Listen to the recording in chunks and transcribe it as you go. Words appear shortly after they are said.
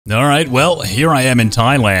Alright, well, here I am in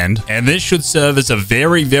Thailand, and this should serve as a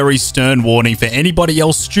very, very stern warning for anybody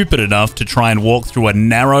else stupid enough to try and walk through a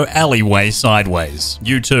narrow alleyway sideways.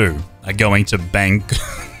 You too are going to Bangkok.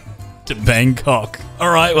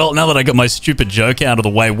 Alright, well, now that I got my stupid joke out of the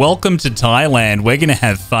way, welcome to Thailand. We're gonna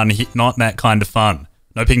have fun, not that kind of fun.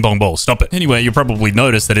 No ping pong balls, stop it. Anyway, you'll probably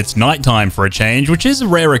notice that it's nighttime for a change, which is a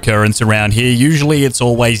rare occurrence around here. Usually it's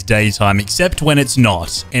always daytime, except when it's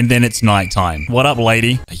not, and then it's nighttime. What up,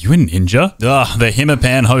 lady? Are you a ninja? Ugh, the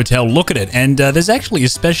Hitman Hotel, look at it. And there's actually a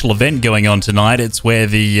special event going on tonight. It's where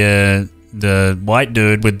the white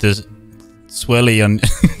dude with the swirly on...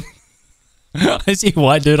 Is he a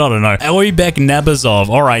white dude? I don't know. Oybek Nabazov.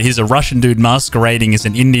 Alright, he's a Russian dude masquerading as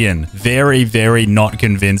an Indian. Very, very not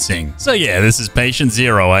convincing. So yeah, this is patient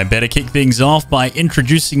zero. I better kick things off by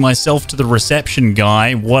introducing myself to the reception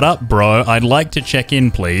guy. What up, bro? I'd like to check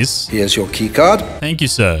in, please. Here's your key card. Thank you,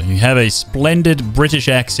 sir. You have a splendid British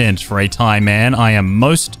accent for a Thai man. I am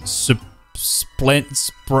most shut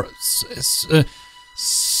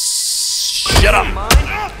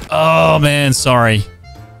up. Oh, man, sorry.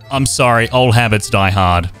 I'm sorry, old habits die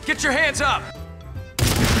hard. Get your hands up!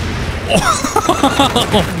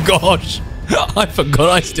 Oh gosh, I forgot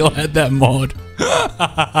I still had that mod.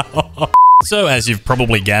 So, as you've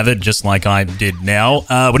probably gathered, just like I did now,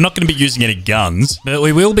 we're not going to be using any guns, but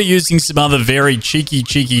we will be using some other very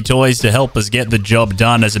cheeky toys to help us get the job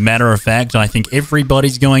done. As a matter of fact, I think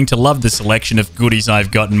everybody's going to love the selection of goodies I've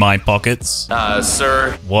got in my pockets.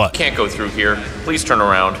 Sir. What? Can't go through here. Please turn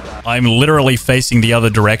around. I'm literally facing the other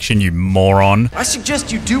direction, you moron. I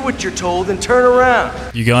suggest you do what you're told and turn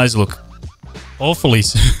around. You guys look awfully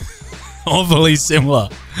similar.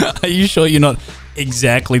 Are you sure you're not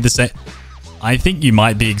exactly the same? I think you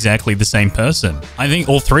might be exactly the same person. I think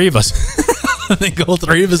all three of us... I think all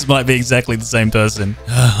three of us might be exactly the same person.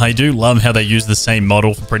 I do love how they use the same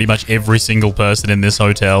model for pretty much every single person in this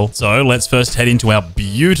hotel. So let's first head into our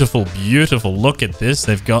beautiful... Look at this.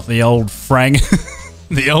 They've got the old frang...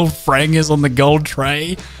 The old frang is on the gold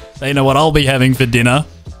tray. They know what I'll be having for dinner.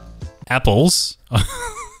 Apples.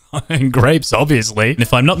 And grapes, obviously. And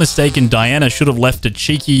if I'm not mistaken, Diana should have left a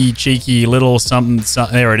cheeky little something.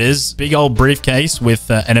 There it is. Big old briefcase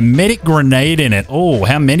with an emetic grenade in it. Oh,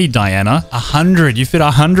 how many, Diana? 100. You fit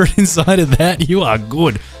 100 inside of that? You are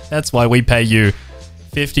good. That's why we pay you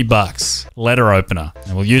 50 bucks. Letter opener.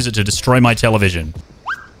 And we'll use it to destroy my television.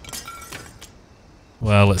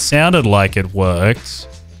 Well, it sounded like it worked.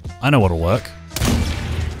 I know what'll work.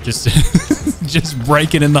 Just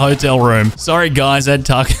break it in the hotel room. Sorry, guys. I had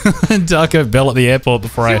Taco Bell at the airport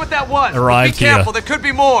before I arrived here. Be careful, there could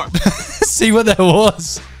be more. See what that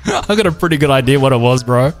was? I got a pretty good idea what it was,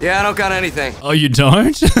 bro. Yeah, I don't got anything. Oh, you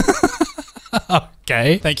don't?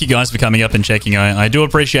 Okay. Thank you guys for coming up and checking. I do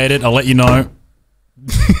appreciate it. I'll let you know.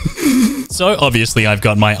 So, obviously, I've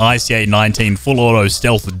got my ICA-19 Full Auto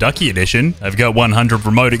Stealth Ducky Edition. I've got 100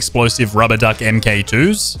 Remote Explosive Rubber Duck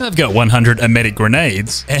MK2s. I've got 100 emetic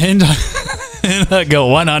grenades. And I've got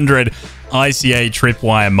 100 ICA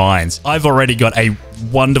Tripwire Mines. I've already got a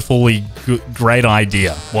wonderfully great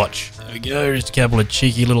idea. Watch. There we go. Just a couple of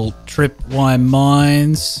cheeky little Tripwire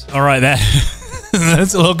Mines. All right,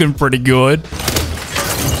 that's looking pretty good.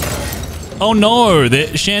 Oh no,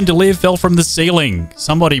 the chandelier fell from the ceiling.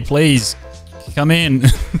 Somebody please come in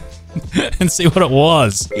and see what it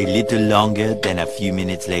was. A little longer than a few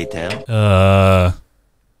minutes later.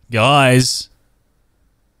 Guys?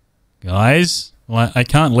 Well, I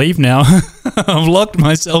can't leave now. I've locked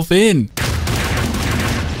myself in.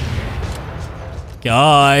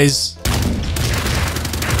 Guys.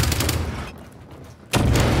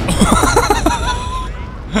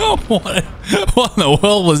 What in the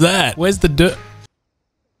world was that? Where's the dirt?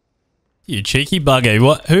 You cheeky bugger.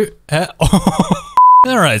 What? Who?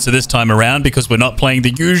 Alright, so this time around, because we're not playing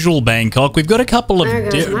the usual Bangkok, we've got a couple of... There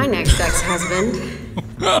goes my next ex-husband.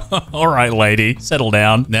 Alright, lady. Settle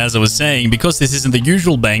down. Now, as I was saying, because this isn't the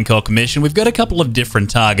usual Bangkok mission, we've got a couple of different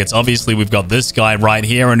targets. Obviously, we've got this guy right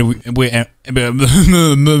here, and I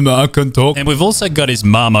can talk. And we've also got his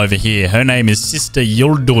mum over here. Her name is Sister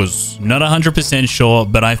Yıldız. Not 100% sure,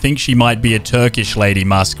 but I think she might be a Turkish lady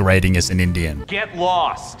masquerading as an Indian. Get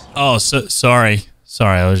lost. Oh, sorry.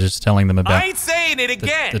 Sorry, I was just telling them about... I ain't saying it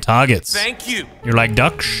again. The targets. Thank you. You're like,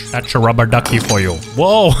 ducks? That's a rubber ducky for you.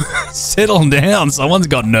 Whoa, settle down. Someone's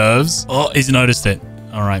got nerves. Oh, he's noticed it.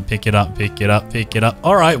 All right, pick it up.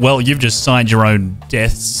 All right, well, you've just signed your own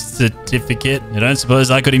death certificate. I don't suppose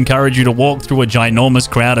I could encourage you to walk through a ginormous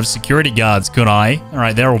crowd of security guards, could I? All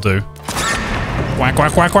right, that'll do. Quack,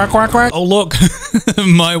 quack, quack, quack, quack, quack. Oh, look.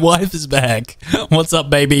 My wife is back. What's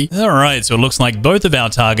up, baby? All right, so it looks like both of our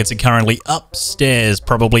targets are currently upstairs,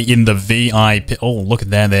 probably in the VIP. Oh, look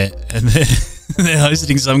at that there. They're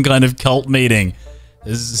hosting some kind of cult meeting.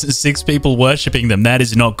 There's 6 people worshipping them. That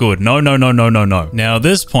is not good. No, no, no, no, no, no. Now, at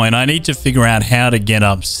this point, I need to figure out how to get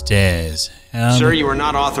upstairs. Sir, you are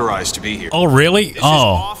not authorized to be here. Oh, really? This is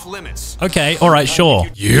off limits. Okay, all right, sure.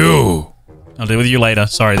 You. I'll deal with you later.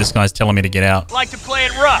 Sorry, this guy's telling me to get out. Like to play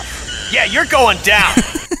it rough. Yeah, you're going down.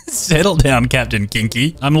 Settle down, Captain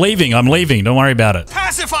Kinky. I'm leaving. Don't worry about it.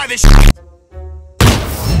 Pacify this shit.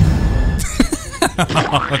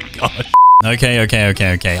 Oh, God.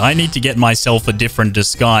 Okay. I need to get myself a different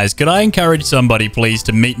disguise. Could I encourage somebody, please,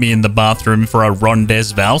 to meet me in the bathroom for a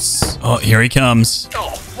rondes valse? Oh, here he comes.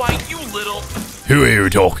 Oh, why, you little... Who are you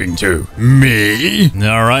talking to? Me?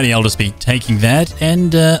 Alrighty, I'll just be taking that.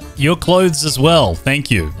 And, your clothes as well.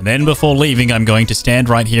 Thank you. And then before leaving, I'm going to stand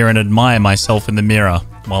right here and admire myself in the mirror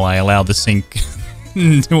while I allow the sink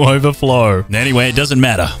to overflow. Anyway, it doesn't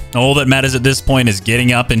matter. All that matters at this point is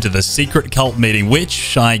getting up into the secret cult meeting,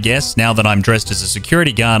 which, I guess, now that I'm dressed as a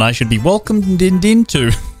security guard, I should be welcomed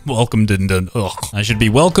into... I should be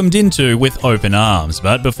welcomed into with open arms.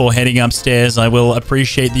 But before heading upstairs, I will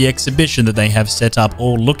appreciate the exhibition that they have set up.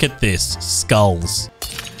 Oh, look at this. Skulls.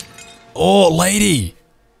 Oh, lady.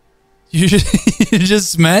 You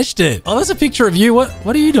just smashed it. Oh, that's a picture of you. What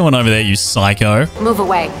are you doing over there, you psycho? Move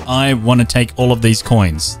away. I want to take all of these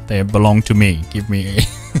coins. They belong to me. Give me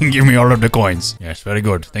give me all of the coins. Yes, very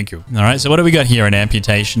good. Thank you. All right, so what do we got here? An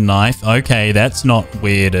amputation knife. Okay, that's not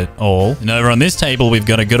weird at all. And over on this table, we've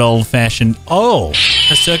got a good old-fashioned... Oh,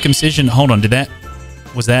 a circumcision. Hold on,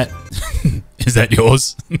 was that... Is that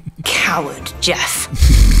yours? Coward, Jeff.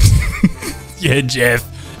 Yeah, Jeff.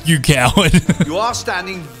 You coward. You are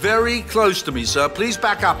standing very close to me, sir. Please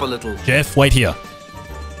back up a little. Jeff, wait here.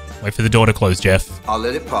 Wait for the door to close, Jeff. I'll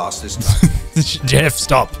let it pass this time. Jeff,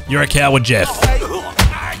 stop. You're a coward, Jeff.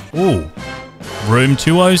 Ooh. Room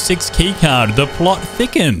 206 keycard. The plot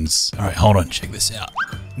thickens. All right, hold on. Check this out.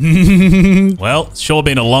 Well, it's sure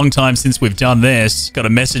been a long time since we've done this. Got a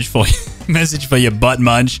message for you. Message for your butt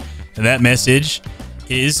munch. And that message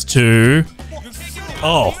is to...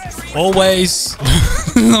 Oh, always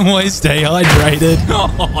stay hydrated.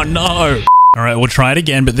 Oh, no. All right, we'll try it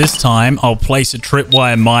again, but this time I'll place a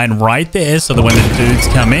tripwire mine right there so that when the dudes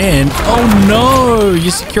come in... Oh, no.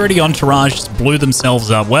 Your security entourage just blew themselves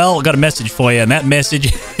up. Well, I got a message for you, and that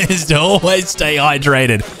message is to always stay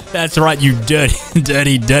hydrated. That's right, you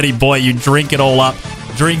dirty boy. You drink it all up.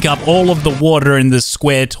 Drink up all of the water in the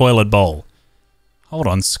square toilet bowl. Hold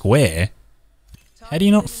on, square? How do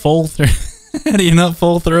you not fall through... How do you not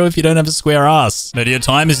fall through if you don't have a square ass? But your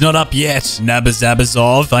time is not up yet,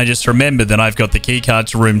 Nabazabazov. I just remembered that I've got the keycard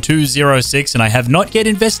to room 206 and I have not yet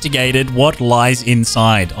investigated what lies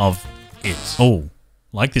inside of it. Oh,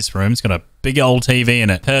 like this room. It's got a big old TV in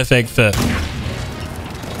it. Perfect for...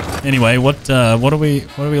 Anyway, what are we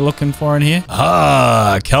looking for in here?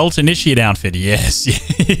 Ah, cult initiate outfit. Yes,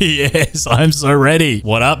 yes, I'm so ready.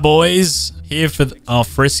 What up, boys? Here for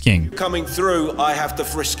frisking. Coming through, I have to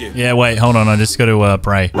frisk you. Yeah, wait, hold on. I just got to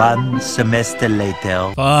pray. 1 semester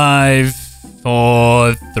later. 5,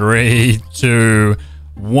 4, 3, 2,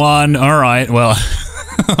 1. All right, well,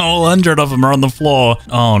 all 100 of them are on the floor.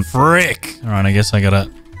 Oh, frick. All right, I guess I'm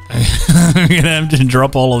gonna have to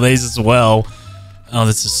drop all of these as well. Oh,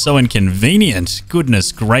 this is so inconvenient.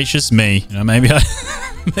 Goodness gracious me. You know, maybe I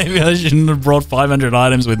shouldn't have brought 500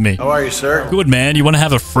 items with me. How are you, sir? Good, man. You want to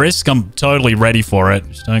have a frisk? I'm totally ready for it.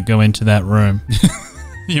 Just don't go into that room.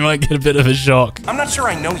 You might get a bit of a shock. I'm not sure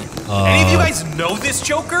I know you. Any of you guys know this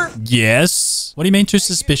Joker? Yes. What do you mean too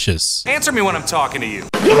suspicious? Answer me when I'm talking to you.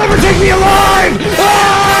 You'll never take me alive!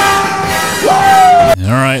 All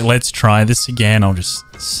right, let's try this again. I'll just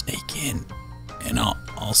sneak in and I'll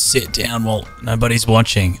sit down while nobody's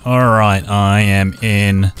watching. All right, I am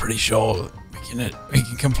in. Pretty sure we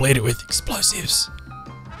can complete it with explosives.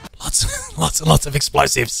 Lots of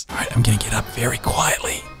explosives. All right, I'm gonna get up very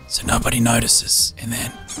quietly so nobody notices, and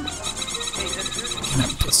then I'm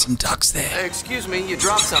gonna put some ducks there. Hey, excuse me, you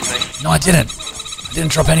dropped something. No, I didn't. I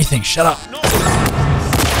didn't drop anything. Shut up.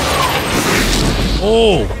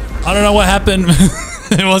 Oh, I don't know what happened.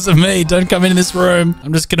 It wasn't me. Don't come in this room.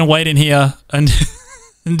 I'm just gonna wait in here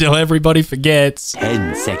until everybody forgets.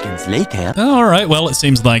 10 seconds later. All right. Well, it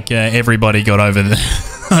seems like everybody got over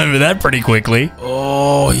that pretty quickly.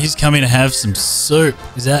 Oh, he's coming to have some soup.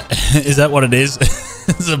 Is that what it is?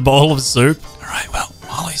 It's a bowl of soup. All right. Well,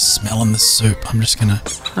 while he's smelling the soup, I'm just gonna.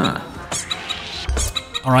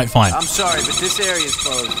 All right. Fine. I'm sorry, but this area is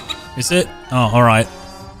closed. Is it? Oh, all right.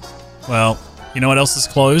 Well, You know what else is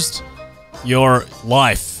closed? Your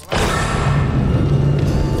life.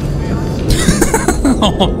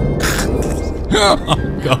 Oh,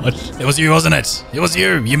 gosh. It was you, wasn't it? It was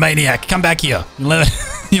you, you maniac. Come back here.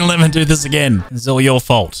 You'll never do this again. It's all your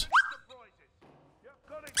fault.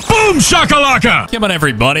 Boom shakalaka! Come on,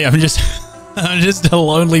 everybody. I'm just a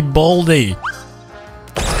lonely baldy.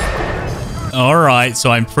 All right,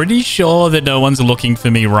 so I'm pretty sure that no one's looking for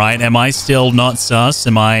me, right? Am I still not sus?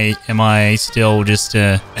 Am I still just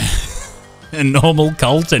a normal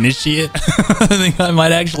cult initiate? I think I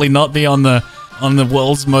might actually not be on the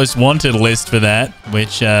world's most wanted list for that,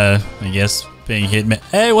 which I guess being Hitman.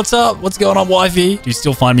 Hey, what's up? What's going on, wifey? Do you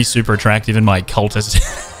still find me super attractive in my cultist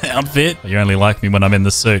outfit? You only like me when I'm in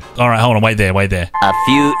the suit. All right, hold on, wait there. A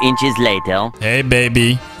few inches later. Hey,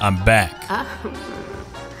 baby, I'm back.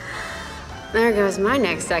 There goes my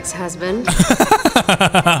next ex-husband. All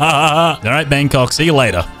right, Bangkok, see you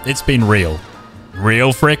later. It's been real.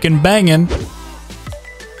 Real frickin' banging.